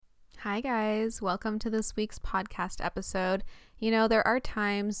Hi guys, welcome to this week's podcast episode. There are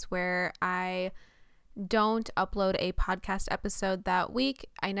times where I don't upload a podcast episode that week.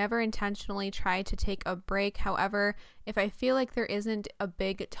 I never intentionally try to take a break. However, if I feel like there isn't a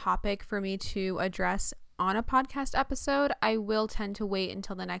big topic for me to address on a podcast episode, I will tend to wait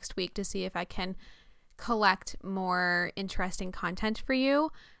until the next week to see if I can collect more interesting content for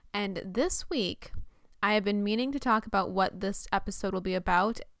you. And this week, I have been meaning to talk about what this episode will be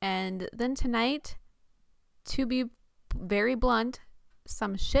about, and then tonight, to be very blunt,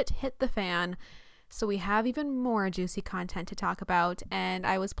 some shit hit the fan, so we have even more juicy content to talk about. And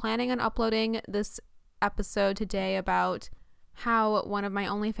I was planning on uploading this episode today about how one of my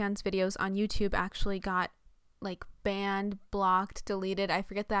OnlyFans videos on YouTube actually got banned, blocked, deleted. I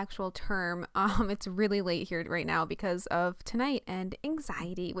forget the actual term. It's really late here right now because of tonight and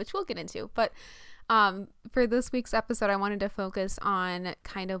anxiety, which we'll get into, but for this week's episode, I wanted to focus on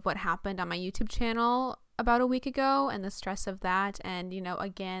kind of what happened on my YouTube channel about a week ago and the stress of that. And,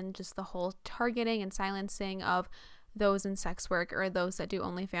 again, just the whole targeting and silencing of those in sex work or those that do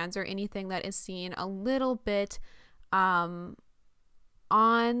OnlyFans or anything that is seen a little bit on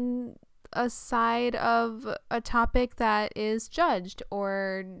a side of a topic that is judged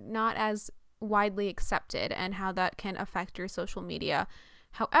or not as widely accepted, and how that can affect your social media.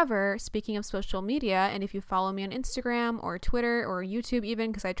 However, speaking of social media, and if you follow me on Instagram or Twitter or YouTube even,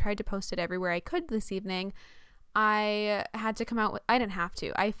 because I tried to post it everywhere I could this evening, I had to come out with, I didn't have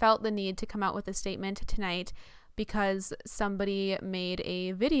to, I felt the need to come out with a statement tonight because somebody made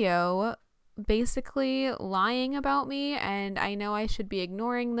a video basically lying about me, and I know I should be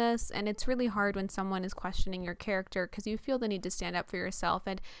ignoring this, and it's really hard when someone is questioning your character because you feel the need to stand up for yourself,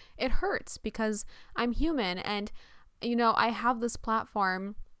 and it hurts because I'm human, and I have this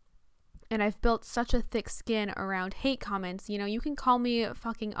platform and I've built such a thick skin around hate comments. You can call me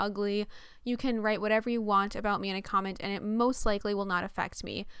fucking ugly. You can write whatever you want about me in a comment and it most likely will not affect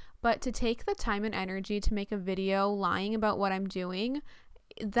me. But to take the time and energy to make a video lying about what I'm doing,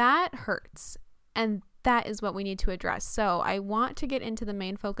 that hurts. And that is what we need to address. So I want to get into the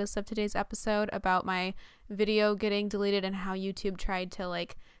main focus of today's episode about my video getting deleted and how YouTube tried to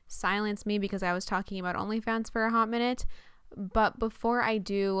silence me because I was talking about OnlyFans for a hot minute. But before I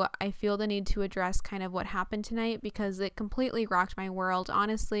do, I feel the need to address kind of what happened tonight because it completely rocked my world.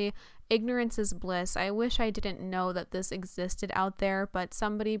 Honestly, ignorance is bliss. I wish I didn't know that this existed out there, but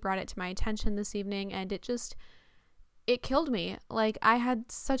somebody brought it to my attention this evening and it killed me. I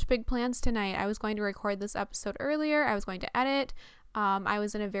had such big plans tonight. I was going to record this episode earlier. I was going to edit. I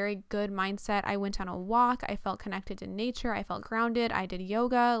was in a very good mindset. I went on a walk. I felt connected to nature. I felt grounded. I did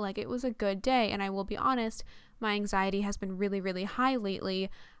yoga. It was a good day. And I will be honest, my anxiety has been really, really high lately.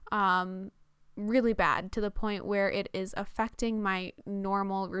 Really bad, to the point where it is affecting my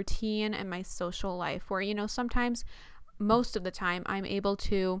normal routine and my social life where, sometimes, most of the time, I'm able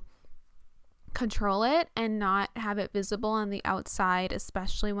to control it and not have it visible on the outside,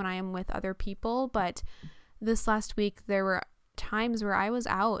 especially when I am with other people. But this last week, there were times where I was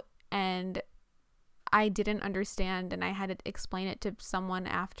out and I didn't understand, and I had to explain it to someone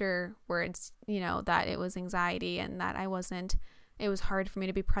afterwards, that it was anxiety and that it was hard for me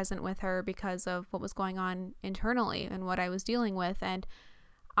to be present with her because of what was going on internally and what I was dealing with. And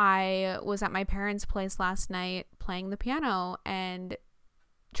I was at my parents' place last night playing the piano and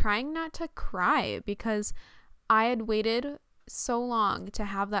trying not to cry because I had waited so long to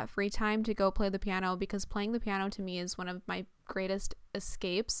have that free time to go play the piano, because playing the piano to me is one of my greatest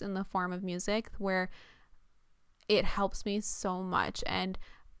escapes in the form of music, where it helps me so much. And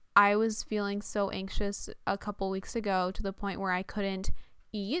I was feeling so anxious a couple weeks ago to the point where I couldn't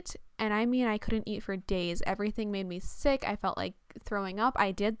eat, and I couldn't eat for days. Everything made me sick. I felt like throwing up.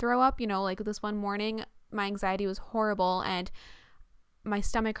 I did throw up, this one morning my anxiety was horrible and my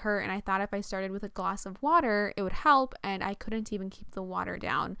stomach hurt, and I thought if I started with a glass of water it would help, and I couldn't even keep the water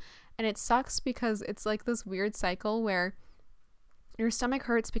down. And it sucks because it's this weird cycle where your stomach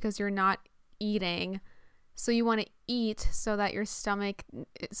hurts because you're not eating, so you want to eat so that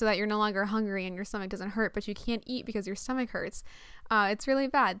you're no longer hungry and your stomach doesn't hurt, but you can't eat because your stomach hurts. It's really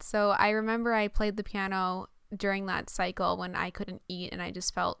bad. So I remember I played the piano during that cycle when I couldn't eat and I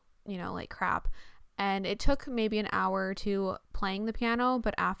just felt like crap. And it took maybe an hour or two playing the piano,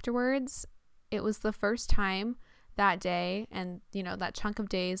 but afterwards, it was the first time that day and, that chunk of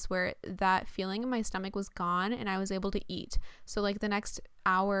days where that feeling in my stomach was gone and I was able to eat. So the next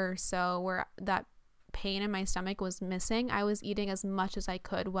hour or so where that pain in my stomach was missing, I was eating as much as I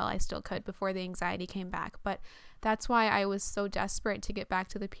could while I still could before the anxiety came back. But that's why I was so desperate to get back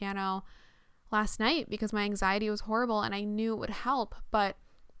to the piano last night, because my anxiety was horrible and I knew it would help. But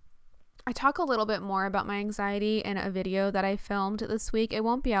I talk a little bit more about my anxiety in a video that I filmed this week. It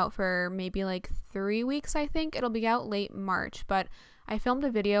won't be out for maybe like 3 weeks, I think. It'll be out late March, but I filmed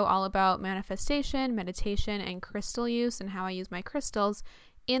a video all about manifestation, meditation, and crystal use and how I use my crystals.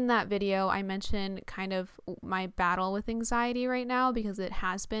 In that video, I mentioned kind of my battle with anxiety right now because it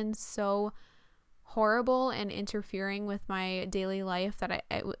has been so horrible and interfering with my daily life that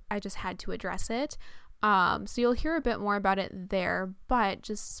I just had to address it. So you'll hear a bit more about it there, but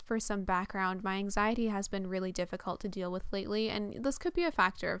just for some background, my anxiety has been really difficult to deal with lately, and this could be a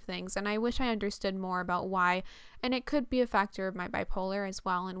factor of things, and I wish I understood more about why, and it could be a factor of my bipolar as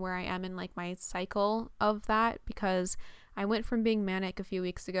well, and where I am in like my cycle of that, because I went from being manic a few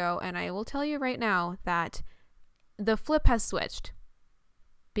weeks ago, and I will tell you right now that the flip has switched,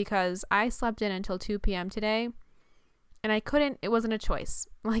 because I slept in until 2 p.m. today, and I couldn't, it wasn't a choice.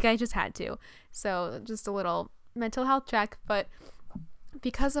 Like, I just had to. So just a little mental health check. But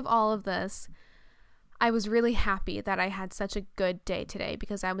because of all of this, I was really happy that I had such a good day today,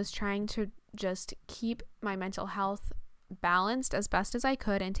 because I was trying to just keep my mental health balanced as best as I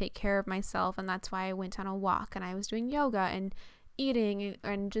could and take care of myself. And that's why I went on a walk, and I was doing yoga and eating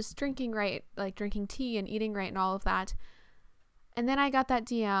and just drinking right, like drinking tea and eating right and all of that. And then I got that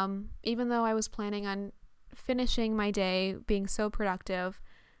DM, even though I was planning on finishing my day being so productive.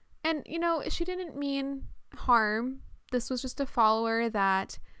 And, you know, she didn't mean harm. This was just a follower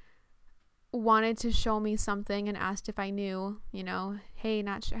that wanted to show me something and asked if I knew, you know, hey,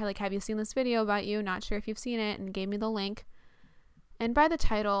 not sure, like, have you seen this video about you? Not sure if you've seen it, and gave me the link. And by the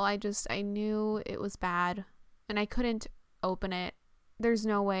title, I knew it was bad, and I couldn't open it. There's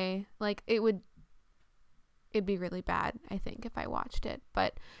no way, like, it'd be really bad, I think, if I watched it.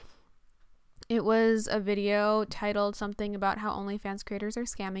 But it was a video titled something about how OnlyFans creators are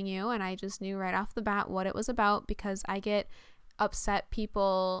scamming you, and I just knew right off the bat what it was about, because I get upset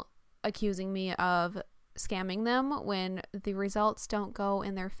people accusing me of scamming them when the results don't go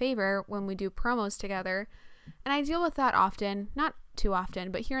in their favor when we do promos together. And I deal with that often, not too often,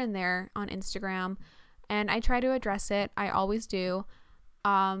 but here and there on Instagram, and I try to address it. I always do.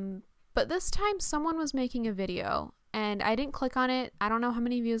 But this time someone was making a video, and I didn't click on it. I don't know how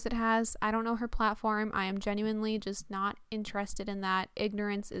many views it has. I don't know her platform. I am genuinely just not interested in that.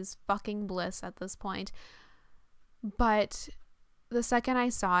 Ignorance is fucking bliss at this point. But the second I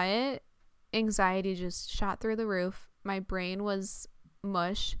saw it, anxiety just shot through the roof. My brain was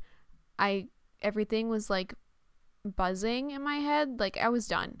mush. Everything was like buzzing in my head. Like, I was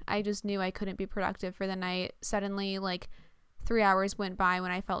done. I just knew I couldn't be productive for the night. Suddenly, like, 3 hours went by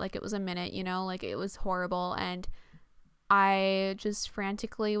when I felt like it was a minute, you know, like, it was horrible. And I just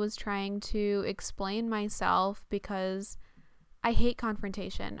frantically was trying to explain myself, because I hate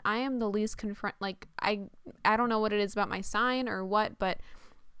confrontation. I am the least I don't know what it is about my sign or what, but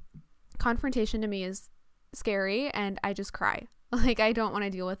confrontation to me is scary, and I just cry. Like, I don't want to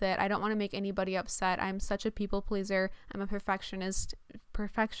deal with it. I don't want to make anybody upset. I'm such a people pleaser. I'm a perfectionist.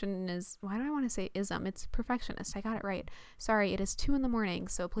 Why do I want to say ism? It's perfectionist. I got it right. Sorry, it is 2 a.m,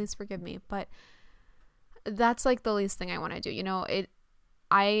 so please forgive me. But that's like the least thing I want to do. You know,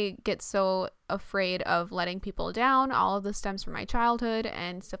 I get so afraid of letting people down. All of this stems from my childhood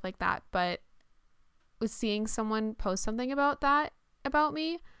and stuff like that. But with seeing someone post something about that, about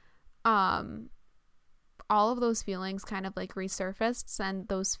me, all of those feelings kind of like resurfaced, and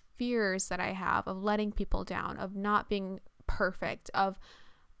those fears that I have of letting people down, of not being perfect, of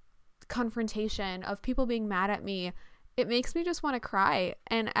confrontation, of people being mad at me, it makes me just want to cry,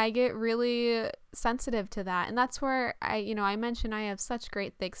 and I get really sensitive to that. And that's where I mentioned I have such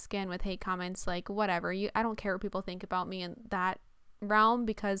great thick skin with hate comments, like, whatever, I don't care what people think about me in that realm,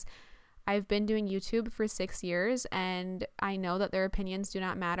 because I've been doing YouTube for 6 years, and I know that their opinions do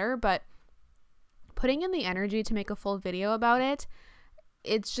not matter. But putting in the energy to make a full video about it,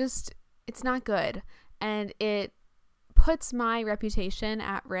 it's not good, and it puts my reputation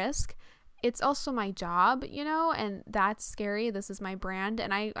at risk. It's also my job, you know, and that's scary. This is my brand,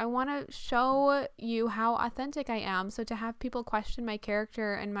 and I want to show you how authentic I am. So to have people question my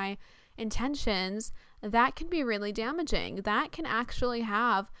character and my intentions, that can be really damaging. That can actually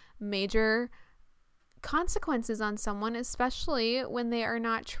have major consequences on someone, especially when they are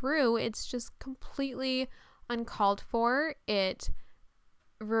not true. It's just completely uncalled for. It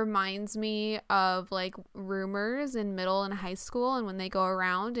reminds me of like rumors in middle and high school, and when they go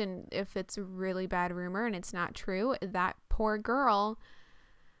around, and if it's a really bad rumor and it's not true, that poor girl,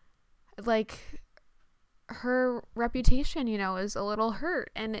 like, her reputation, you know, is a little hurt,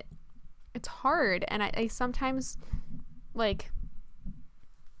 and it's hard. And I sometimes, like,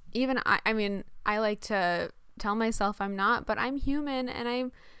 even I mean, I like to tell myself I'm not, but I'm human, and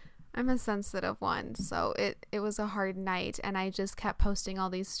I'm a sensitive one, so it was a hard night, and I just kept posting all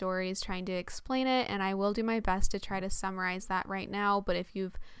these stories trying to explain it, and I will do my best to try to summarize that right now. But if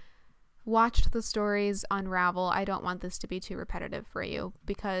you've watched the stories unravel, I don't want this to be too repetitive for you,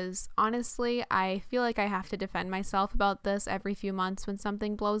 because honestly, I feel like I have to defend myself about this every few months when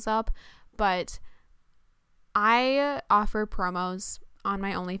something blows up. But I offer promos on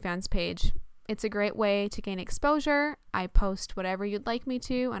my OnlyFans page. It's a great way to gain exposure. I post whatever you'd like me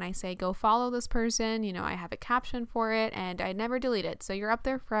to, and I say, go follow this person. You know, I have a caption for it, and I never delete it. So you're up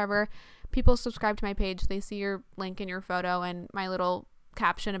there forever. People subscribe to my page. They see your link in your photo and my little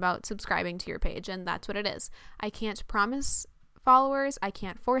caption about subscribing to your page, and that's what it is. I can't promise followers. I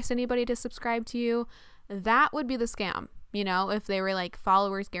can't force anybody to subscribe to you. That would be the scam, you know, if they were like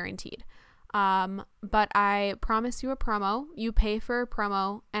followers guaranteed. But I promise you a promo. You pay for a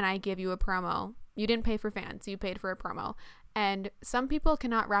promo and I give you a promo. You didn't pay for fans, you paid for a promo. And some people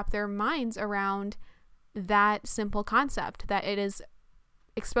cannot wrap their minds around that simple concept, that it is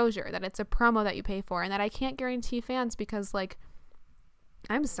exposure, that it's a promo that you pay for, and that I can't guarantee fans, because like,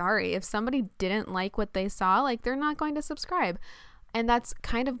 I'm sorry, if somebody didn't like what they saw, like, they're not going to subscribe. And that's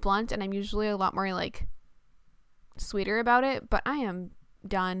kind of blunt, and I'm usually a lot more like sweeter about it, but I am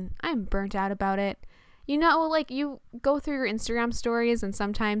done. I'm burnt out about it. You know, like, you go through your Instagram stories and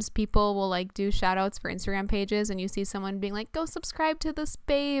sometimes people will like do shout outs for Instagram pages, and you see someone being like, go subscribe to this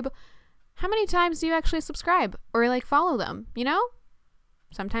babe. How many times do you actually subscribe or like follow them? You know,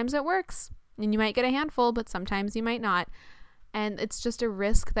 sometimes it works and you might get a handful, but sometimes you might not. And it's just a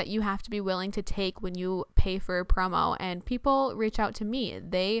risk that you have to be willing to take when you pay for a promo. And people reach out to me.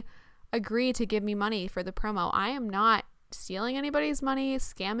 They agree to give me money for the promo. I am not stealing anybody's money,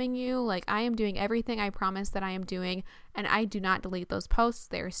 scamming you. Like, I am doing everything I promised that I am doing, and I do not delete those posts.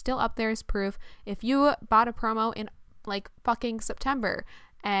 They're still up there as proof. If you bought a promo in like fucking September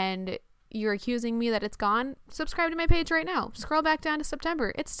and you're accusing me that it's gone, subscribe to my page right now. Scroll back down to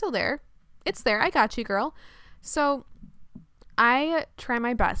September. It's still there. It's there. I got you, girl. So I try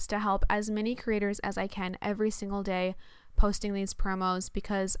my best to help as many creators as I can every single day posting these promos,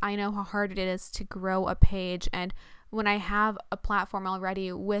 because I know how hard it is to grow a page. And when I have a platform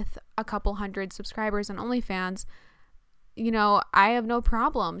already with a couple hundred subscribers on OnlyFans, you know, I have no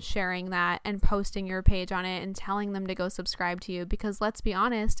problem sharing that and posting your page on it and telling them to go subscribe to you, because let's be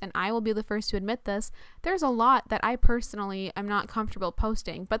honest, and I will be the first to admit this, there's a lot that I personally am not comfortable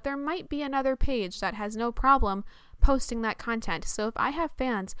posting, but there might be another page that has no problem posting that content. So if I have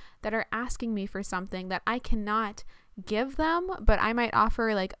fans that are asking me for something that I cannot give them, but I might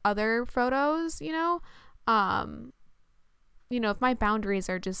offer like other photos, you know, if my boundaries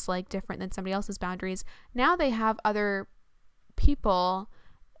are just like different than somebody else's boundaries, now they have other people,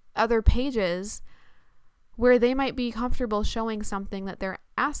 other pages where they might be comfortable showing something that they're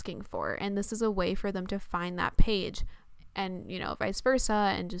asking for, and this is a way for them to find that page, and you know, vice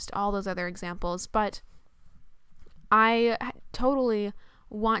versa, and just all those other examples. But I totally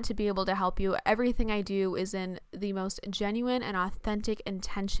want to be able to help you. Everything I do is in the most genuine and authentic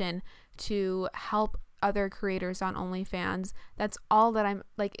intention to help other creators on OnlyFans. That's all that I'm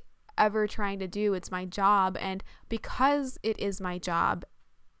like ever trying to do. It's my job, and because it is my job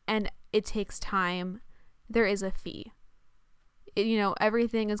and it takes time, there is a fee.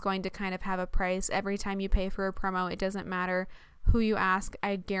 Everything is going to kind of have a price. Every time you pay for a promo, it doesn't matter who you ask,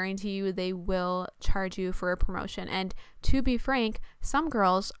 I guarantee you they will charge you for a promotion. And to be frank, some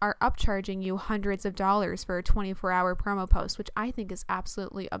girls are upcharging you hundreds of dollars for a 24-hour promo post, which I think is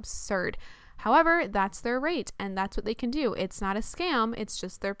absolutely absurd. However, that's their rate, and that's what they can do. It's not a scam, it's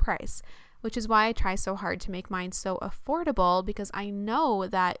just their price, which is why I try so hard to make mine so affordable, because I know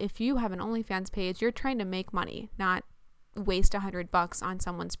that if you have an OnlyFans page, you're trying to make money, not waste $100 on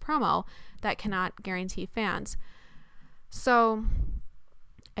someone's promo that cannot guarantee fans. So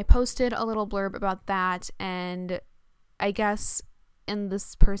I posted a little blurb about that, and I guess in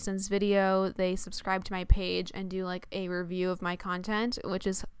this person's video, they subscribe to my page and do like a review of my content, which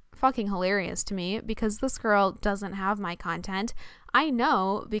is fucking hilarious to me, because this girl doesn't have my content. I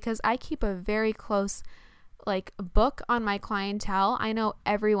know, because I keep a very close like book on my clientele. I know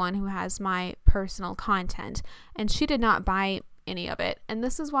everyone who has my personal content, and she did not buy any of it. And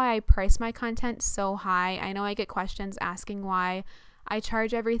this is why I price my content so high. I know I get questions asking why I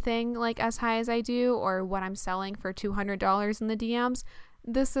charge everything like as high as I do, or what I'm selling for $200 in the DMs.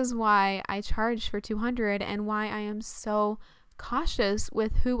 This is why I charge for $200, and why I am so cautious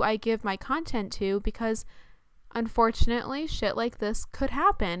with who I give my content to, because unfortunately shit like this could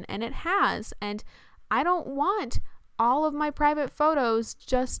happen, and it has. And I don't want all of my private photos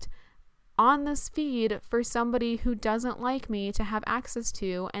just on this feed for somebody who doesn't like me to have access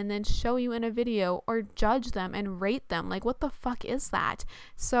to, and then show you in a video or judge them and rate them. Like, what the fuck is that?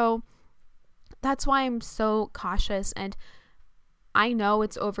 So that's why I'm so cautious, and I know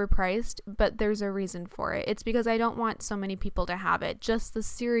it's overpriced, but there's a reason for it. It's because I don't want so many people to have it. Just the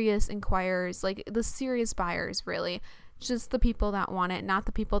serious inquirers, like the serious buyers, really. Just the people that want it, not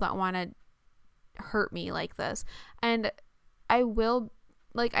the people that want to hurt me like this. And I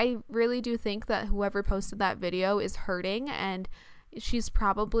really do think that whoever posted that video is hurting, and she's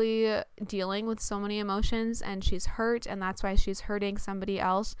probably dealing with so many emotions, and she's hurt, and that's why she's hurting somebody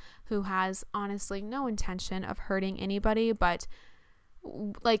else who has honestly no intention of hurting anybody. But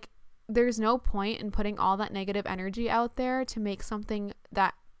like, there's no point in putting all that negative energy out there to make something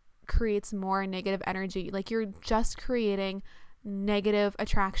that creates more negative energy. Like, you're just creating negative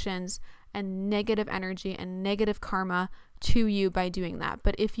attractions and negative energy and negative karma to you by doing that.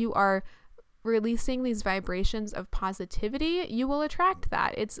 But if you are releasing these vibrations of positivity, you will attract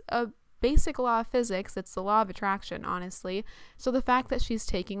that. It's a basic law of physics. It's the law of attraction, honestly. So the fact that she's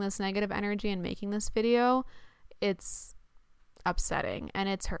taking this negative energy and making this video, it's upsetting, and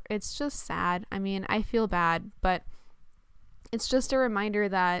it's just sad. I mean, I feel bad, but it's just a reminder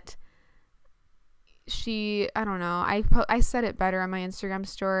that I don't know, I said it better on my Instagram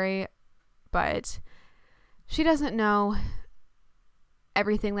story, but she doesn't know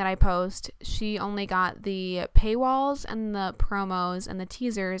everything that I post. She only got the paywalls and the promos and the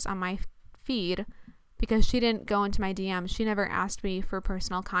teasers on my feed because she didn't go into my DMs. She never asked me for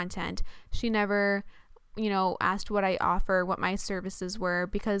personal content. She never, asked what I offer, what my services were,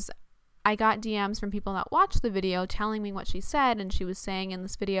 because I got DMs from people that watched the video telling me what she said, and she was saying in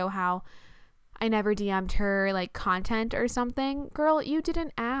this video how I never DM'd her like content or something. Girl, you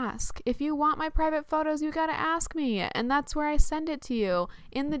didn't ask. If you want my private photos, you gotta ask me, and that's where I send it to you,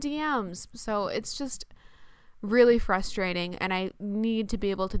 in the DMs. So it's just really frustrating, and I need to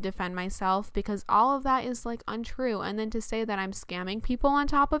be able to defend myself because all of that is like untrue. And then to say that I'm scamming people on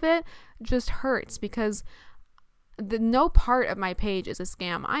top of it just hurts, because no part of my page is a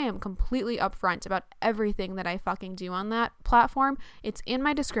scam. I am completely upfront about everything that I fucking do on that platform. It's in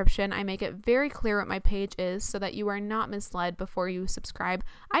my description. I make it very clear what my page is so that you are not misled before you subscribe.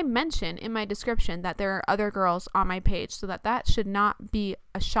 I mention in my description that there are other girls on my page, so that should not be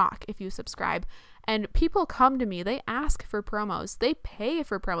a shock if you subscribe. And people come to me, they ask for promos, they pay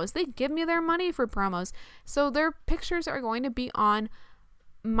for promos, they give me their money for promos. So their pictures are going to be on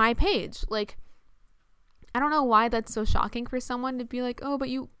my page. Like, I don't know why that's so shocking for someone to be like, oh, but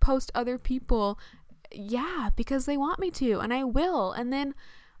you post other people. Yeah, because they want me to, and I will. And then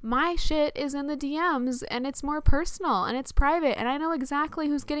my shit is in the DMs, and it's more personal, and it's private, and I know exactly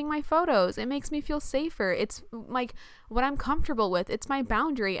who's getting my photos. It makes me feel safer. It's like what I'm comfortable with. It's my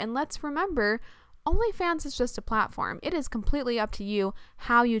boundary. And let's remember, OnlyFans is just a platform. It is completely up to you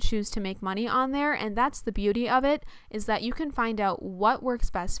how you choose to make money on there, and that's the beauty of it, is that you can find out what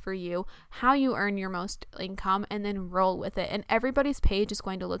works best for you, how you earn your most income, and then roll with it. And everybody's page is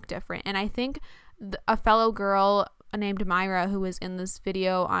going to look different. And I think a fellow girl named Myra, who was in this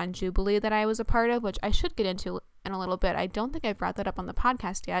video on Jubilee that I was a part of, which I should get into in a little bit. I don't think I've brought that up on the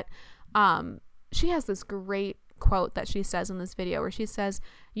podcast yet. She has this great quote that she says in this video where she says,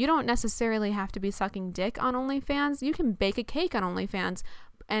 you don't necessarily have to be sucking dick on OnlyFans. You can bake a cake on OnlyFans.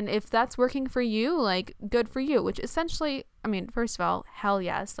 And if that's working for you, like, good for you. Which essentially, I mean, first of all, hell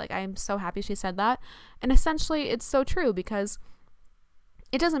yes. Like, I'm so happy she said that. And essentially, it's so true, because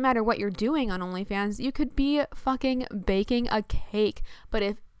it doesn't matter what you're doing on OnlyFans. You could be fucking baking a cake. But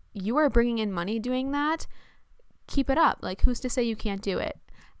if you are bringing in money doing that, keep it up. Like, who's to say you can't do it?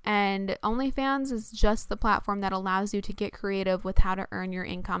 And OnlyFans is just the platform that allows you to get creative with how to earn your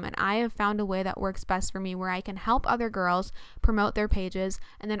income. And I have found a way that works best for me, where I can help other girls promote their pages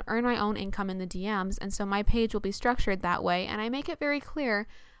and then earn my own income in the DMs. And so my page will be structured that way. And I make it very clear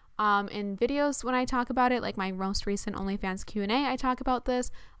in videos when I talk about it, like my most recent OnlyFans Q&A, I talk about this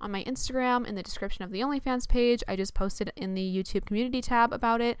on my Instagram, in the description of the OnlyFans page. I just posted in the YouTube community tab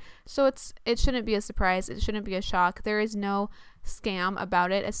about it. So it shouldn't be a surprise. It shouldn't be a shock. There is no scam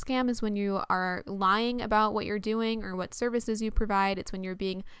about it. A scam is when you are lying about what you're doing or what services you provide. It's when you're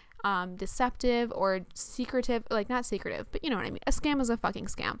being deceptive or secretive, like not secretive, but you know what I mean. A scam is a fucking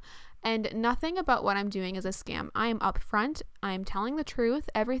scam. And nothing about what I'm doing is a scam. I am upfront. I'm telling the truth.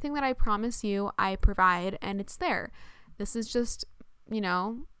 Everything that I promise you, I provide, and it's there. This is just,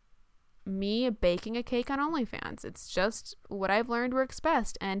 me baking a cake on OnlyFans. It's just what I've learned works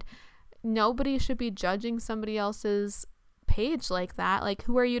best. And nobody should be judging somebody else's page like that. Like,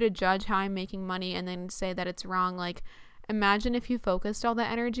 who are you to judge how I'm making money and then say that it's wrong? Like, Imagine if you focused all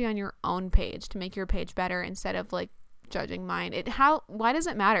that energy on your own page to make your page better instead of like judging mine. Why does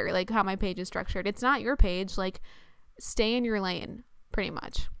it matter like how my page is structured? It's not your page. Like, stay in your lane, pretty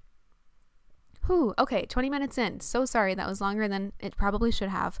much. Okay, 20 minutes in. So sorry, that was longer than it probably should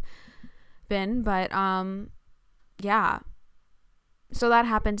have been, but yeah. So that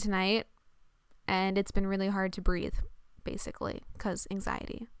happened tonight, and it's been really hard to breathe, basically, because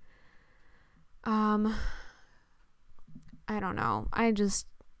anxiety. I don't know.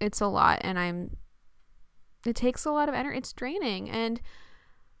 It's a lot, and it takes a lot of energy. It's draining, and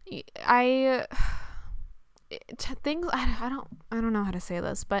I don't know how to say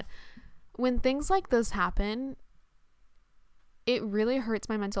this, but when things like this happen, it really hurts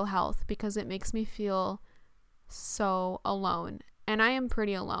my mental health because it makes me feel so alone. And I am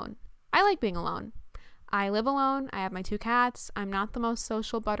pretty alone. I like being alone. I live alone. I have my 2 cats. I'm not the most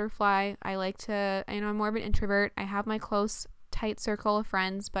social butterfly. I'm more of an introvert. I have my close, tight circle of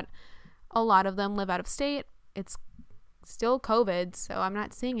friends, but a lot of them live out of state. It's still COVID, so I'm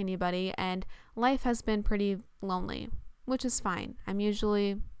not seeing anybody, and life has been pretty lonely, which is fine. I'm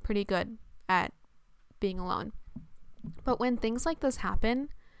usually pretty good at being alone. But when things like this happen,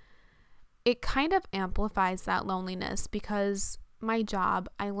 it kind of amplifies that loneliness because my job,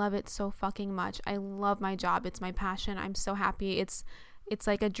 I love it so fucking much. I love my job. It's my passion. I'm so happy. It's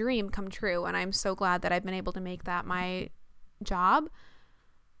like a dream come true, and I'm so glad that I've been able to make that my job.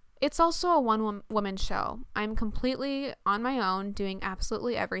 It's also a one-woman show. I'm completely on my own, doing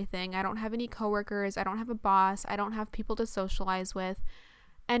absolutely everything. I don't have any coworkers. I don't have a boss. I don't have people to socialize with.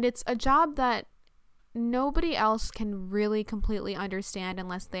 And it's a job that nobody else can really completely understand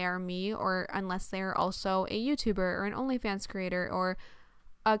unless they are me, or unless they're also a YouTuber or an OnlyFans creator or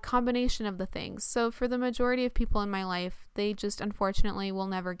a combination of the things. So for the majority of people in my life, they just unfortunately will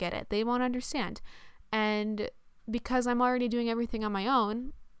never get it. They won't understand. And because I'm already doing everything on my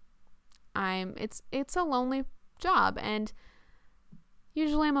own, it's a lonely job, and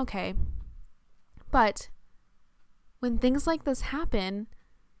usually I'm okay. But when things like this happen,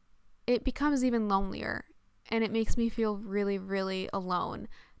 it becomes even lonelier, and it makes me feel really, really alone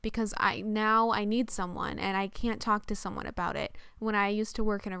because I need someone, and I can't talk to someone about it. When I used to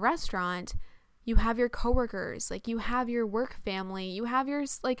work in a restaurant, you have your coworkers, like you have your work family, you have your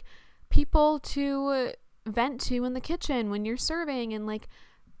like people to vent to in the kitchen when you're serving, and like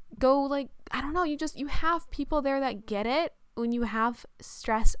go like, I don't know, you have people there that get it when you have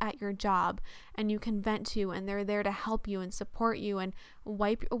stress at your job, and you can vent to, and they're there to help you and support you and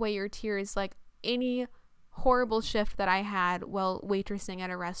wipe away your tears. Like any horrible shift that I had while waitressing at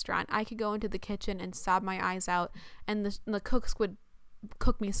a restaurant, I could go into the kitchen and sob my eyes out, and the cooks would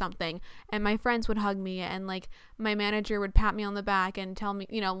cook me something, and my friends would hug me, and like my manager would pat me on the back and tell me,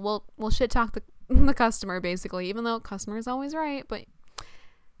 we'll shit talk the customer, basically, even though customer is always right, but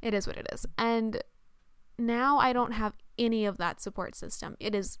it is what it is. And now I don't have any of that support system.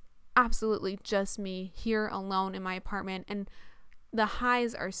 It is absolutely just me here alone in my apartment, and the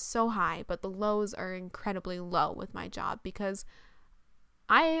highs are so high, but the lows are incredibly low with my job because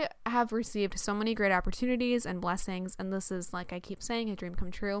I have received so many great opportunities and blessings, and this is, like I keep saying, a dream come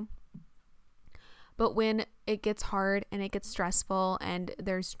true. But when it gets hard and it gets stressful and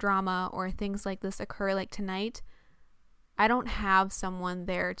there's drama or things like this occur, like tonight, I don't have someone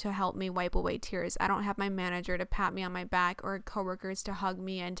there to help me wipe away tears. I don't have my manager to pat me on my back or coworkers to hug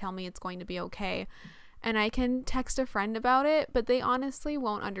me and tell me it's going to be okay. And I can text a friend about it, but they honestly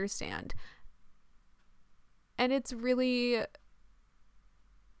won't understand. And it's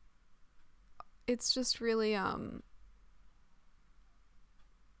just really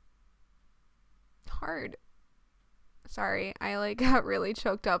hard. Sorry, I got really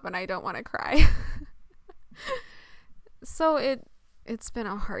choked up and I don't want to cry. So it's been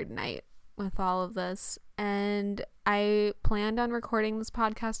a hard night with all of this, and I planned on recording this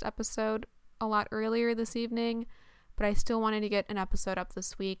podcast episode a lot earlier this evening, but I still wanted to get an episode up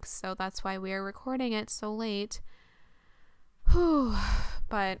this week, so that's why we are recording it so late.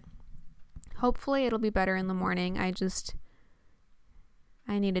 But hopefully it'll be better in the morning. I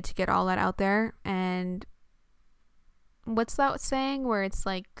needed to get all that out there. And what's that saying where it's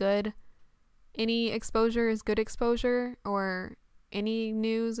like any exposure is good exposure, or any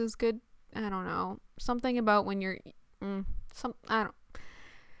news is good, I don't know, something about when you're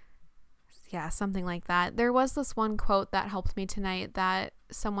something like that. There was this one quote that helped me tonight that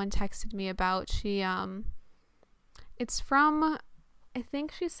someone texted me about. It's from, I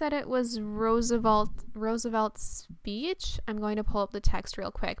think she said it was Roosevelt's speech. I'm going to pull up the text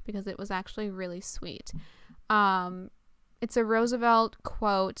real quick because it was actually really sweet. It's a Roosevelt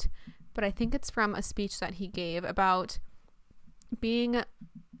quote, but I think it's from a speech that he gave about being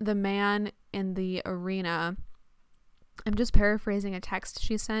the man in the arena, I'm just paraphrasing a text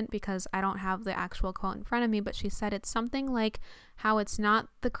she sent because I don't have the actual quote in front of me, but she said it's something like how it's not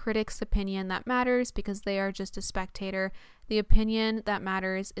the critic's opinion that matters because they are just a spectator. The opinion that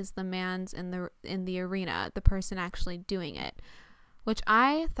matters is the man's in the arena, the person actually doing it, which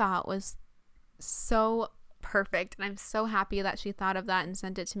I thought was so perfect. And I'm so happy that she thought of that and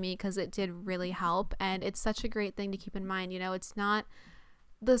sent it to me because it did really help. And it's such a great thing to keep in mind. You know, it's not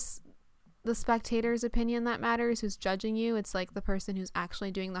the spectator's opinion that matters who's judging you. It's like the person who's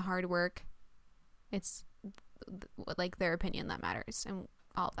actually doing the hard work. It's like their opinion that matters and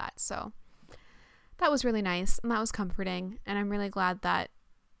all of that. So that was really nice and that was comforting, and I'm really glad that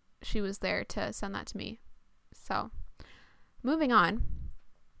she was there to send that to me. So moving on,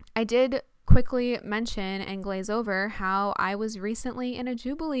 I did quickly mention and glaze over how I was recently in a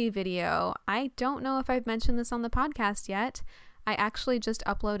Jubilee video. I don't know if I've mentioned this on the podcast yet. I actually just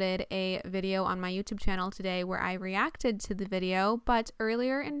uploaded a video on my YouTube channel today where I reacted to the video, but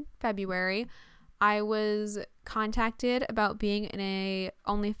earlier in February, I was contacted about being in a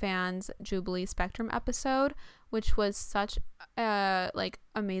OnlyFans Jubilee Spectrum episode, which was such a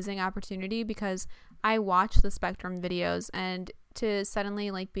amazing opportunity because I watch the Spectrum videos, and to suddenly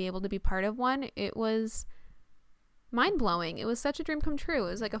be able to be part of one, it was mind-blowing. It was such a dream come true.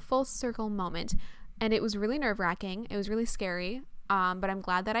 It was like a full circle moment. And it was really nerve-wracking. It was really scary, but I'm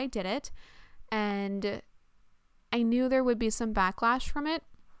glad that I did it. And I knew there would be some backlash from it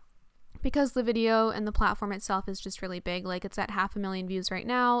because the video and the platform itself is just really big. Like, it's at 500,000 views right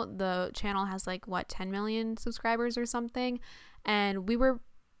now. The channel has 10 million subscribers or something. And we were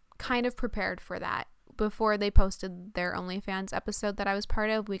kind of prepared for that. Before they posted their OnlyFans episode that I was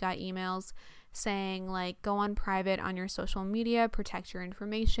part of, we got emails saying go on private on your social media, protect your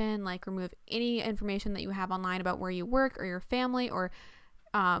information, remove any information that you have online about where you work or your family or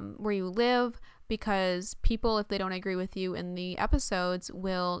where you live, because people, if they don't agree with you in the episodes,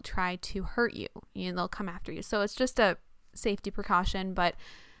 will try to hurt you. They'll come after you. So it's just a safety precaution, but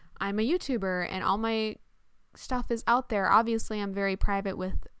I'm a YouTuber and all my stuff is out there. Obviously, I'm very private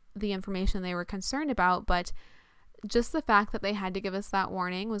with the information they were concerned about, but just the fact that they had to give us that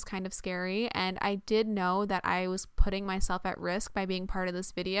warning was kind of scary. And I did know that I was putting myself at risk by being part of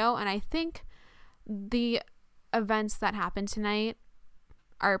this video. And I think the events that happened tonight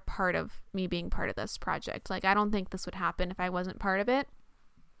are part of me being part of this project. I don't think this would happen if I wasn't part of it,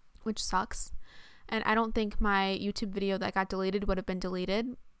 which sucks. And I don't think my YouTube video that got deleted would have been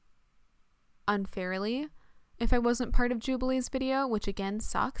deleted unfairly if I wasn't part of Jubilee's video, which again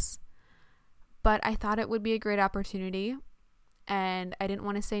sucks. But I thought it would be a great opportunity, and I didn't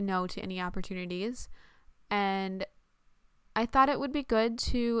want to say no to any opportunities. And I thought it would be good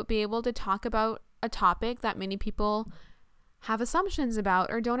to be able to talk about a topic that many people have assumptions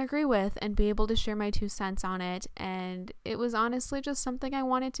about or don't agree with, and be able to share my 2 cents on it. And it was honestly just something I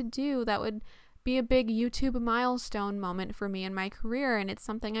wanted to do that would be a big YouTube milestone moment for me in my career, and it's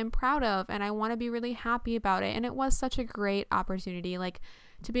something I'm proud of, and I want to be really happy about it. And it was such a great opportunity,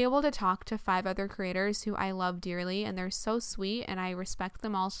 to be able to talk to 5 other creators who I love dearly, and they're so sweet, and I respect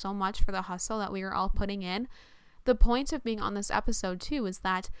them all so much for the hustle that we are all putting in. The point of being on this episode too is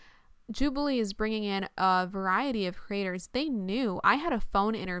that Jubilee is bringing in a variety of creators. They knew I had a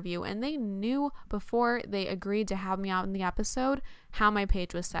phone interview, and they knew before they agreed to have me out in the episode how my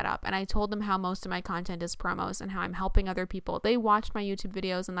page was set up. And I told them how most of my content is promos and how I'm helping other people. They watched my YouTube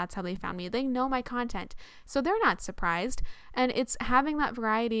videos, and that's how they found me. They know my content, so they're not surprised. And it's having that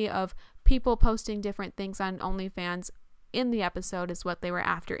variety of people posting different things on OnlyFans in the episode is what they were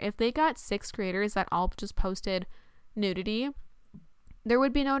after. If they got 6 creators that all just posted nudity, there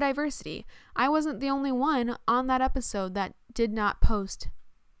would be no diversity. I wasn't the only one on that episode that did not post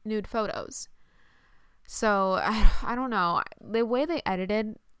nude photos. So I don't know. The way they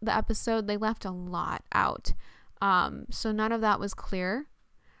edited the episode, they left a lot out. So none of that was clear,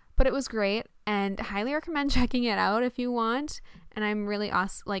 but it was great, and highly recommend checking it out if you want. And I'm really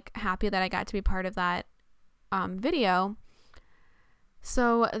happy that I got to be part of that video.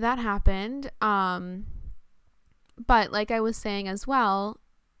 So that happened. But like I was saying as well,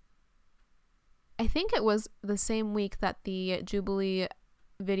 I think it was the same week that the Jubilee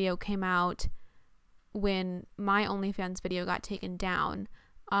video came out when my OnlyFans video got taken down.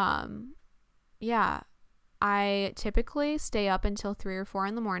 Yeah, I typically stay up until 3 or 4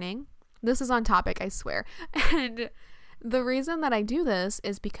 in the morning. This is on topic, I swear. And the reason that I do this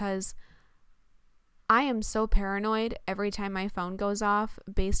is because I am so paranoid every time my phone goes off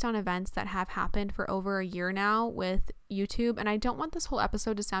based on events that have happened for over a year now with YouTube. And I don't want this whole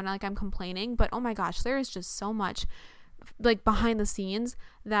episode to sound like I'm complaining, but oh my gosh, there is just so much like behind the scenes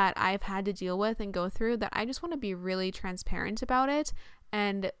that I've had to deal with and go through, that I just want to be really transparent about it.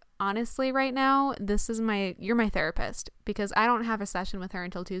 And honestly, right now, you're my therapist, because I don't have a session with her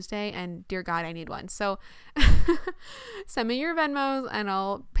until Tuesday, and dear God, I need one. So send me your Venmos and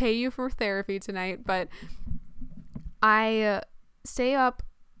I'll pay you for therapy tonight. But I stay up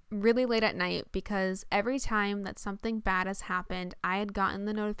really late at night because every time that something bad has happened, I had gotten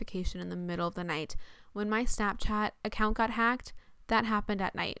the notification in the middle of the night. When my Snapchat account got hacked, that happened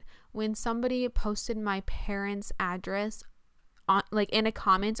at night. When somebody posted my parents' address on, like in a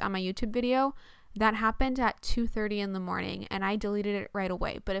comment on my YouTube video, that happened at 2:30 in the morning, and I deleted it right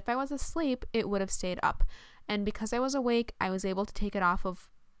away. But if I was asleep, it would have stayed up. And because I was awake, I was able to take it off of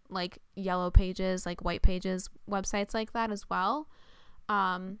like yellow pages, like white pages, websites like that as well.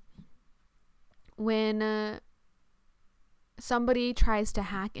 When somebody tries to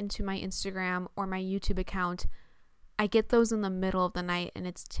hack into my Instagram or my YouTube account, I get those in the middle of the night, and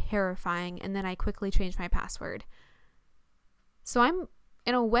it's terrifying. And then I quickly change my password. So I'm,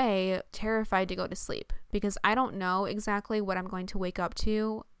 in a way, terrified to go to sleep because I don't know exactly what I'm going to wake up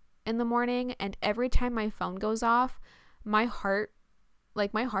to in the morning. And every time my phone goes off, my heart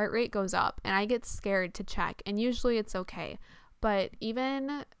rate goes up, and I get scared to check. And usually it's okay. But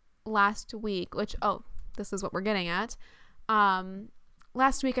even last week, this is what we're getting at.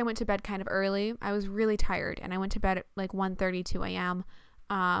 Last week I went to bed kind of early. I was really tired, and I went to bed at like 1:32 a.m.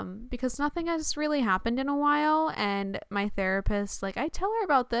 Because nothing has really happened in a while. And my therapist, like, I tell her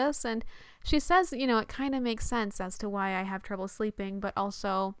about this, and she says, it kind of makes sense as to why I have trouble sleeping, but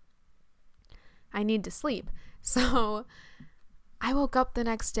also I need to sleep. So I woke up the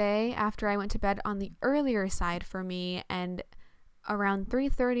next day after I went to bed on the earlier side for me, and around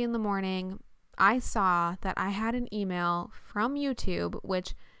 3:30 in the morning, I saw that I had an email from YouTube,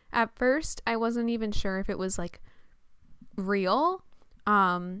 which at first I wasn't even sure if it was like real,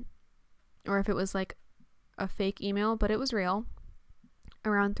 or if it was like a fake email, but it was real.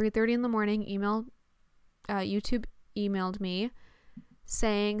 Around 3:30 in the morning, YouTube emailed me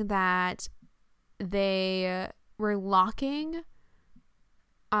saying that they were locking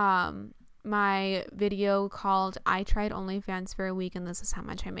my video called I Tried OnlyFans for a Week and This Is How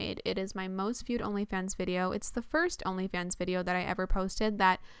Much I Made. It is my most viewed OnlyFans video. It's the first OnlyFans video that I ever posted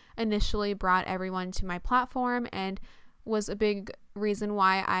that initially brought everyone to my platform and was a big reason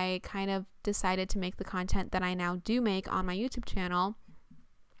why I kind of decided to make the content that I now do make on my YouTube channel.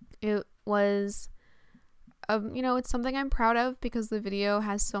 It was, it's something I'm proud of because the video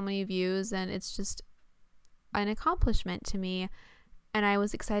has so many views, and it's just an accomplishment to me. And I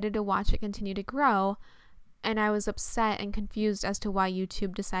was excited to watch it continue to grow. And I was upset and confused as to why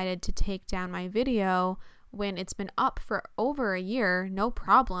YouTube decided to take down my video when it's been up for over a year, no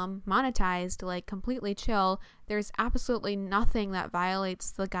problem, monetized, like completely chill. There's absolutely nothing that violates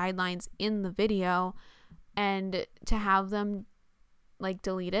the guidelines in the video. And to have them like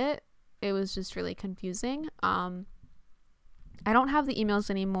delete it, it was just really confusing. I don't have the emails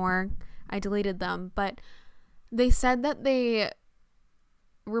anymore. I deleted them, but they said that they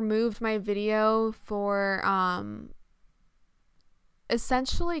removed my video for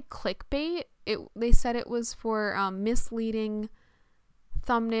essentially clickbait. They said it was for misleading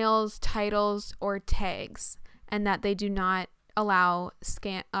thumbnails, titles, or tags, and that they do not allow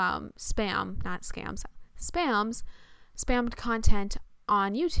spammed content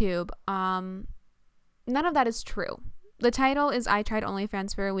on YouTube. None of that is true. The title is I Tried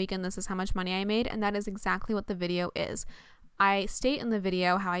OnlyFans for a Week and This Is How Much Money I Made, and that is exactly what the video is. I state in the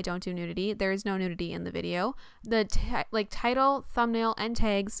video how I don't do nudity. There is no nudity in the video. The title, thumbnail, and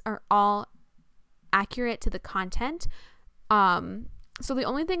tags are all accurate to the content. So the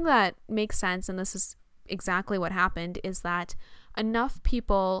only thing that makes sense, and this is exactly what happened, is that enough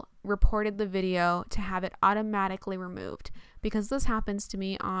people reported the video to have it automatically removed, because this happens to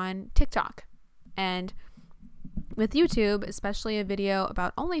me on TikTok. And with YouTube, especially a video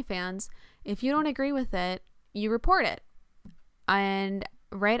about OnlyFans, if you don't agree with it, you report it. And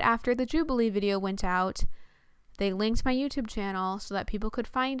right after the Jubilee video went out, they linked my YouTube channel so that people could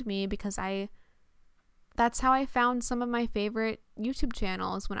find me, because that's how I found some of my favorite YouTube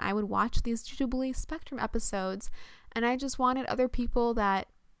channels, when I would watch these Jubilee Spectrum episodes, and I just wanted other people that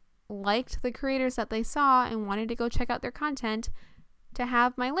liked the creators that they saw and wanted to go check out their content to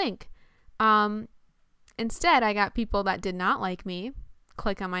have my link. Instead, I got people that did not like me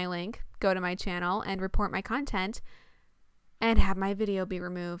click on my link, go to my channel, and report my content, and have my video be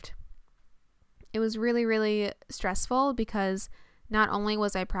removed. It was really, really stressful, because not only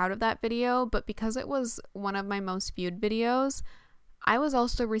was I proud of that video, but because it was one of my most viewed videos, I was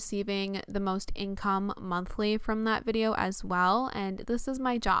also receiving the most income monthly from that video as well. And this is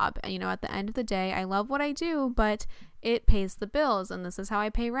my job. You know, at the end of the day, I love what I do, but it pays the bills. And this is how I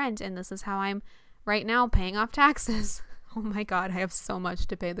pay rent. And this is how I'm right now paying off taxes. Oh my God, I have so much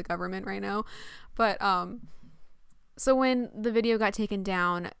to pay the government right now. But, so when the video got taken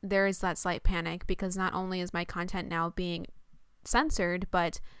down, there is that slight panic because not only is my content now being censored,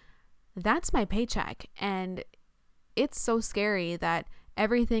 but that's my paycheck. And it's so scary that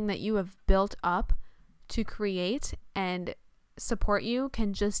everything that you have built up to create and support you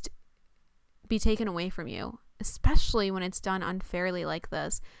can just be taken away from you, especially when it's done unfairly like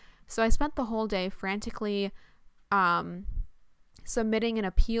this. So I spent the whole day frantically submitting an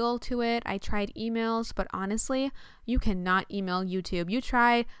appeal to it. I tried emails, but honestly, you cannot email YouTube. You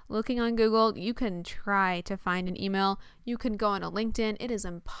try looking on Google, you can try to find an email. You can go on a LinkedIn. It is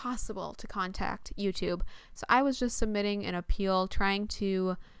impossible to contact YouTube. So I was just submitting an appeal, trying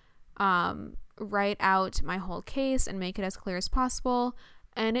to write out my whole case and make it as clear as possible.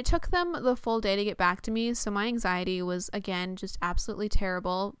 And it took them the full day to get back to me. So my anxiety was, again, just absolutely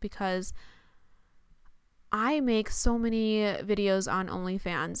terrible because I make so many videos on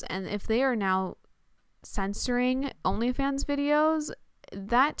OnlyFans, and if they are now censoring OnlyFans videos,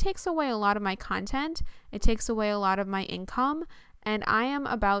 that takes away a lot of my content. It takes away a lot of my income, and I am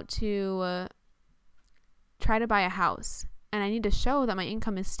about to try to buy a house, and I need to show that my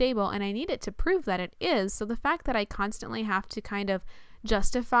income is stable, and I need it to prove that it is. So the fact that I constantly have to kind of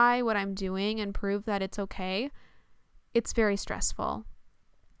justify what I'm doing and prove that it's okay, it's very stressful.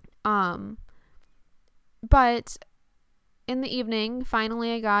 But in the evening,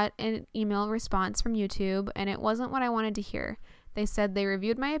 finally I got an email response from YouTube, and it wasn't what I wanted to hear. They said they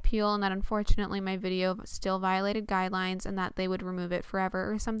reviewed my appeal and that unfortunately my video still violated guidelines and that they would remove it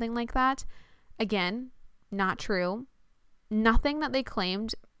forever or something like that. Again, not true. Nothing that they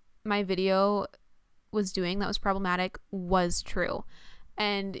claimed my video was doing that was problematic was true.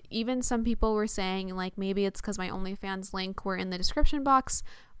 And even some people were saying, like, maybe it's because my OnlyFans link were in the description box,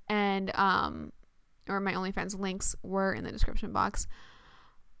 and or my OnlyFans links were in the description box,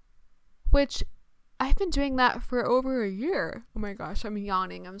 which I've been doing that for over a year. Oh my gosh, I'm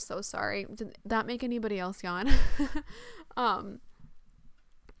yawning. I'm so sorry. Did that make anybody else yawn?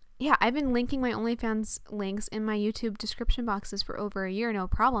 Yeah, I've been linking my OnlyFans links in my YouTube description boxes for over a year, no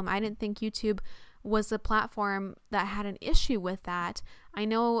problem. I didn't think YouTube was a platform that had an issue with that. I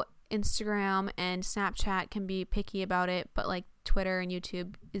know Instagram and Snapchat can be picky about it, but like Twitter and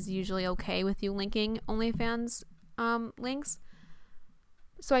YouTube is usually okay with you linking OnlyFans links.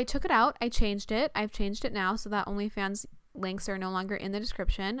 So I took it out. I changed it. I've changed it now so that OnlyFans links are no longer in the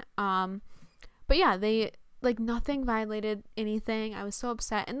description. But yeah, they like nothing violated anything. I was so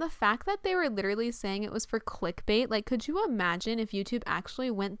upset. And the fact that they were literally saying it was for clickbait, like, could you imagine if YouTube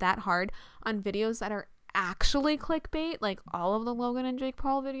actually went that hard on videos that are actually clickbait, like all of the Logan and Jake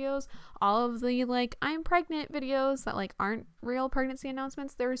Paul videos, all of the like I'm pregnant videos that like aren't real pregnancy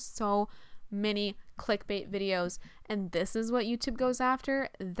announcements? There's so many clickbait videos, and this is what YouTube goes after.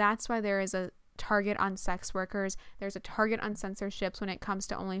 That's why there is a target on sex workers. There's a target on censorships when it comes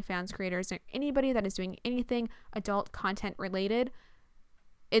to OnlyFans creators or anybody that is doing anything adult content related.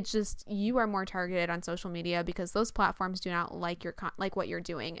 It's just, you are more targeted on social media because those platforms do not like your like what you're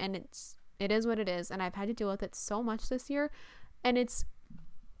doing, and it is what it is. And I've had to deal with it so much this year, and it's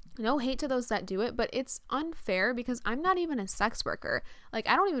no hate to those that do it, but it's unfair because I'm not even a sex worker. Like,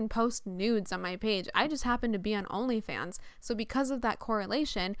 I don't even post nudes on my page. I just happen to be on OnlyFans. So because of that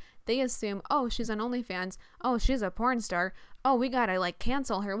correlation, they assume, oh, she's on OnlyFans. Oh, she's a porn star. Oh, we gotta like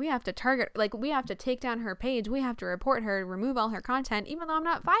cancel her. We have to target, like we have to take down her page. We have to report her, remove all her content, even though I'm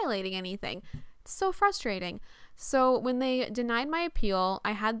not violating anything. It's so frustrating. So when they denied my appeal,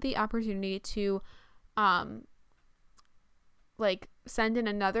 I had the opportunity to like send in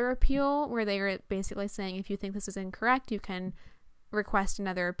another appeal where they were basically saying, if you think this is incorrect, you can request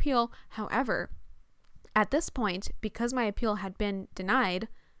another appeal. However, at this point, because my appeal had been denied,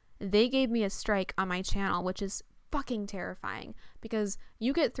 they gave me a strike on my channel, which is fucking terrifying because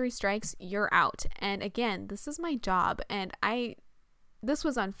you get 3 strikes, you're out. And again, this is my job, and this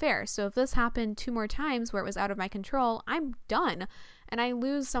was unfair. So if this happened 2 more times where it was out of my control, I'm done. And I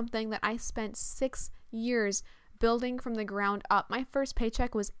lose something that I spent 6 years building from the ground up. My first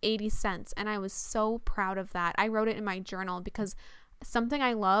paycheck was 80 cents, and I was so proud of that. I wrote it in my journal because something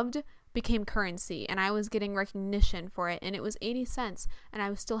I loved became currency, and I was getting recognition for it, and it was 80 cents, and I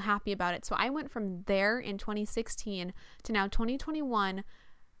was still happy about it. So I went from there in 2016 to now 2021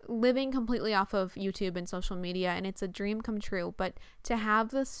 living completely off of YouTube and social media, and it's a dream come true. But to have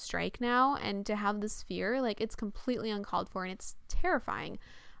this strike now and to have this fear, like, it's completely uncalled for and it's terrifying.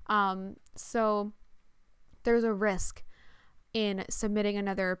 So there's a risk in submitting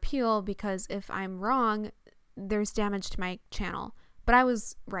another appeal, because if I'm wrong, there's damage to my channel. But I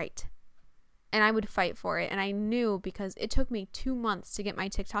was right, and I would fight for it. And I knew, because it took me 2 months to get my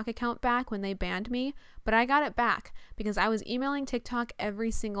TikTok account back when they banned me, but I got it back because I was emailing TikTok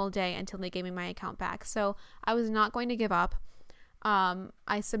every single day until they gave me my account back. So I was not going to give up.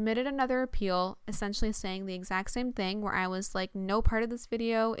 I submitted another appeal, essentially saying the exact same thing, where I was like, no part of this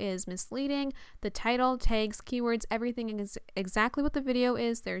video is misleading. The title, tags, keywords, everything is exactly what the video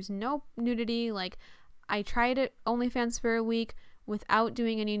is. There's no nudity. Like, I tried it OnlyFans for a week without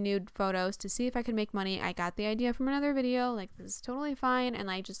doing any nude photos to see if I could make money. I got the idea from another video. Like, this is totally fine.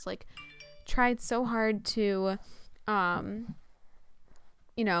 And I just like tried so hard to,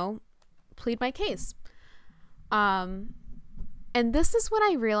 plead my case. And this is when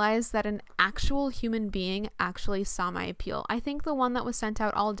I realized that an actual human being actually saw my appeal. I think the one that was sent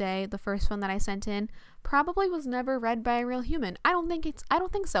out all day, the first one that I sent in, probably was never read by a real human. I don't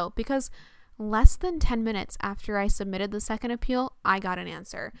think so, because less than 10 minutes after I submitted the second appeal, I got an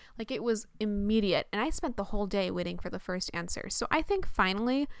answer. Like, it was immediate, and I spent the whole day waiting for the first answer. So I think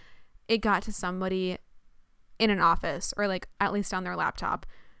finally it got to somebody in an office, or like at least on their laptop.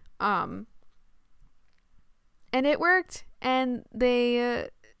 And it worked, and they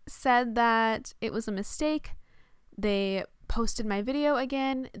said that it was a mistake. They posted my video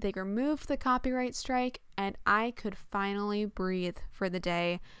again. They removed the copyright strike, and I could finally breathe for the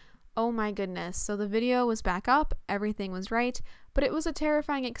day. Oh my goodness. So the video was back up. Everything was right, but it was a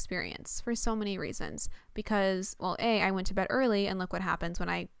terrifying experience for so many reasons, because, well, A, I went to bed early, and look what happens when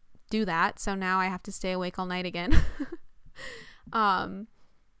I do that. So now I have to stay awake all night again.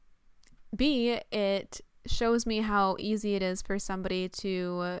 B, it shows me how easy it is for somebody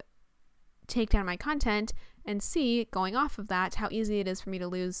to take down my content, and C, going off of that, how easy it is for me to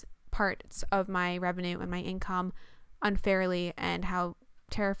lose parts of my revenue and my income unfairly, and how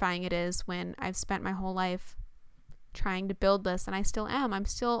terrifying it is when I've spent my whole life trying to build this, and I still am. I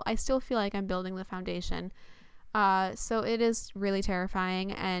still feel like I'm building the foundation. So it is really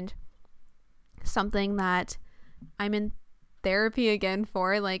terrifying, and something that I'm in therapy again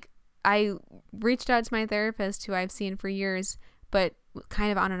for. Like, I reached out to my therapist, who I've seen for years, but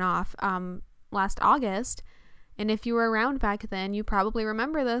kind of on and off, last August. And if you were around back then, you probably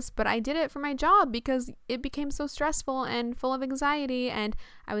remember this, but I did it for my job because it became so stressful and full of anxiety. And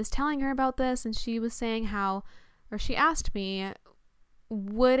I was telling her about this, and she was saying she asked me,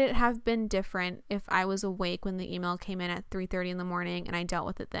 would it have been different if I was awake when the email came in at 3:30 in the morning and I dealt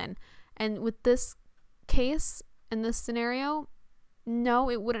with it then? And with this case and this scenario, no,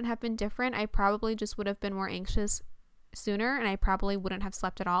 it wouldn't have been different. I probably just would have been more anxious sooner, and I probably wouldn't have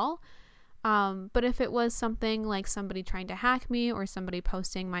slept at all. But if it was something like somebody trying to hack me, or somebody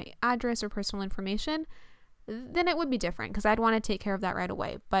posting my address or personal information, then it would be different, because I'd want to take care of that right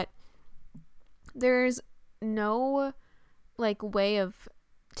away. But there's no like way of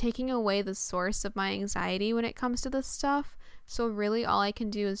taking away the source of my anxiety when it comes to this stuff. So really all I can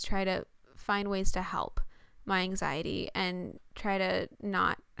do is try to find ways to help my anxiety and try to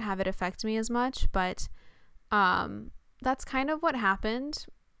not have it affect me as much. But that's kind of what happened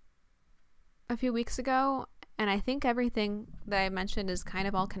a few weeks ago, and I think everything that I mentioned is kind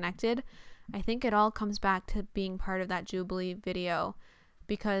of all connected. I think it all comes back to being part of that Jubilee video,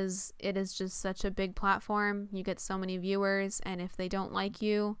 because it is just such a big platform. You get so many viewers, and if they don't like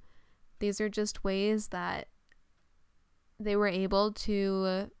you, these are just ways that they were able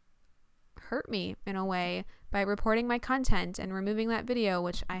to hurt me in a way by reporting my content and removing that video,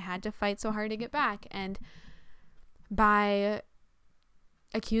 which I had to fight so hard to get back, and by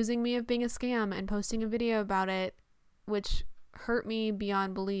accusing me of being a scam and posting a video about it, which hurt me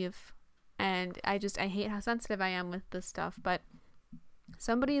beyond belief. And I hate how sensitive I am with this stuff, but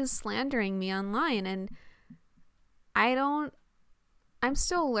somebody is slandering me online, and I'm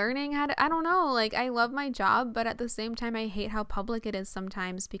still learning how to, I don't know, like, I love my job, but at the same time, I hate how public it is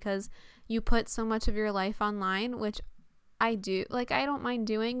sometimes, because you put so much of your life online, which I do, like, I don't mind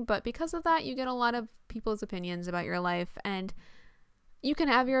doing, but because of that, you get a lot of people's opinions about your life, and you can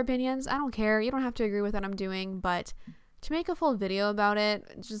have your opinions. I don't care. You don't have to agree with what I'm doing, but to make a full video about it,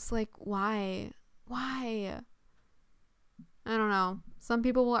 just like, why? I don't know. Some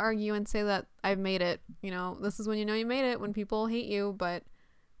people will argue and say that I've made it. This is when you know you made it, when people hate you, but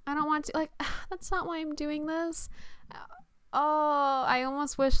I don't want to, like, that's not why I'm doing this. Oh, I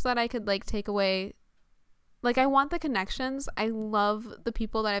almost wish that I could, like, take away like, I want the connections. I love the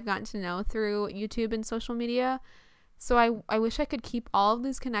people that I've gotten to know through YouTube and social media. So I wish I could keep all of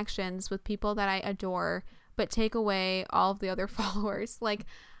these connections with people that I adore, but take away all of the other followers. Like,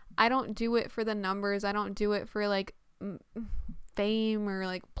 I don't do it for the numbers. I don't do it for like fame or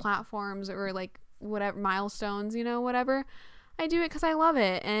like platforms or like whatever milestones, you know, whatever. I do it because I love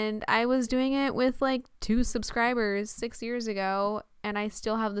it. And I was doing it with like 2 subscribers 6 years ago, and I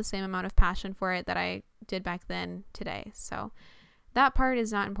still have the same amount of passion for it that I did back then today. So that part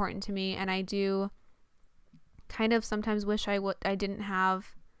is not important to me. And I do kind of sometimes wish I didn't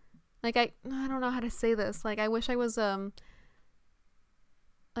have, like, I don't know how to say this. Like, I wish I was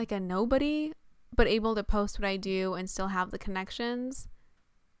like a nobody, but able to post what I do and still have the connections.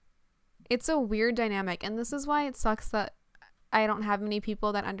 It's a weird dynamic, and this is why it sucks that I don't have many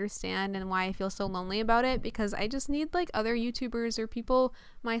people that understand, and why I feel so lonely about it, because I just need like other YouTubers or people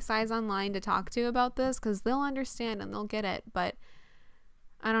my size online to talk to about this, because they'll understand and they'll get it. But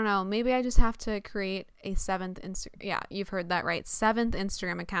I don't know, maybe I just have to create a 7th you've heard that right, 7th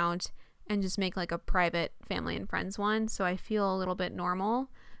Instagram account, and just make like a private family and friends one, so I feel a little bit normal.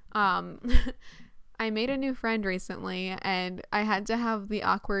 I made a new friend recently, and I had to have the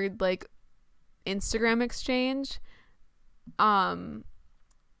awkward like Instagram exchange. And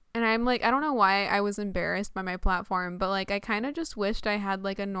I'm like, I don't know why I was embarrassed by my platform, but like I kind of just wished I had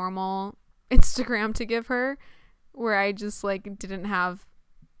like a normal Instagram to give her, where I just like didn't have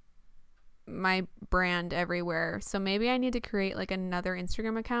my brand everywhere. So maybe I need to create like another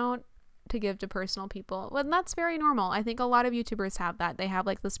Instagram account to give to personal people. Well, that's very normal. I think a lot of YouTubers have that. They have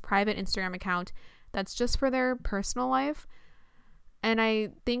like this private Instagram account that's just for their personal life. And I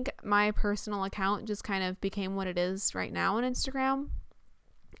think my personal account just kind of became what it is right now on Instagram,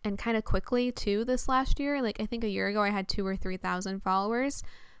 and kind of quickly too this last year. Like, I think a year ago I had 2,000 or 3,000 followers.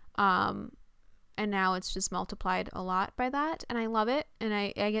 And now it's just multiplied a lot by that. And I love it. And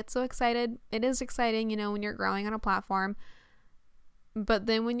I get so excited. It is exciting, you know, when you're growing on a platform. But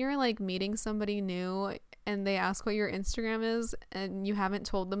then when you're like meeting somebody new and they ask what your Instagram is and you haven't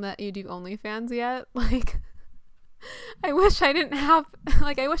told them that you do OnlyFans yet, like, I wish I didn't have,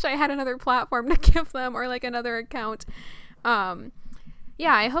 like, I wish I had another platform to give them, or like another account.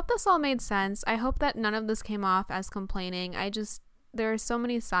 Yeah, I hope this all made sense. I hope that none of this came off as complaining. There are so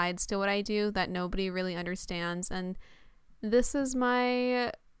many sides to what I do that nobody really understands. And this is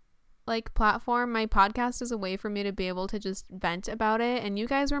my like platform. My podcast is a way for me to be able to just vent about it. And you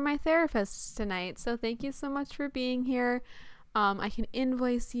guys were my therapists tonight. So thank you so much for being here. I can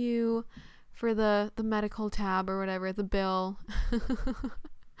invoice you for the medical tab or whatever, the bill.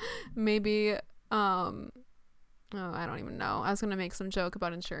 Maybe, oh, I don't even know. I was going to make some joke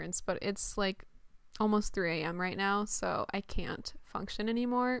about insurance, but it's like almost 3 a.m. right now, so I can't function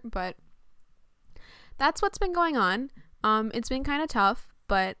anymore. But that's what's been going on. It's been kind of tough,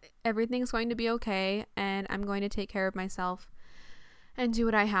 but everything's going to be okay, and I'm going to take care of myself and do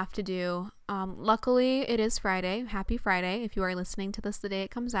what I have to do. Luckily, it is Friday. Happy Friday if you are listening to this the day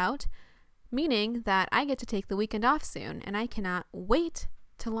it comes out, meaning that I get to take the weekend off soon, and I cannot wait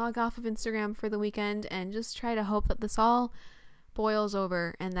to log off of Instagram for the weekend and just try to hope that this all boils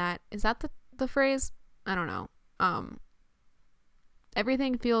over. And that is that the phrase? I don't know.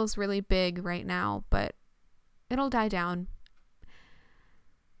 Everything feels really big right now, but it'll die down.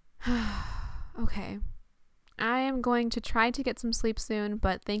 Okay. I am going to try to get some sleep soon,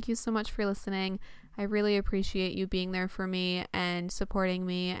 but thank you so much for listening. I really appreciate you being there for me and supporting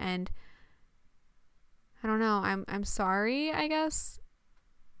me, and I don't know, I'm sorry, I guess,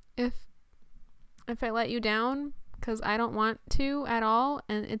 if I let you down, because I don't want to at all,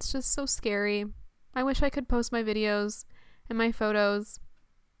 and it's just so scary. I wish I could post my videos and my photos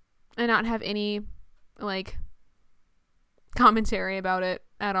and not have any, like, commentary about it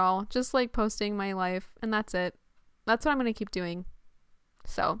at all. Just, like, posting my life, and that's it. That's what I'm going to keep doing.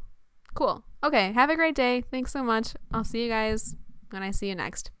 So, cool. Okay, have a great day. Thanks so much. I'll see you guys when I see you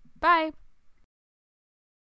next. Bye!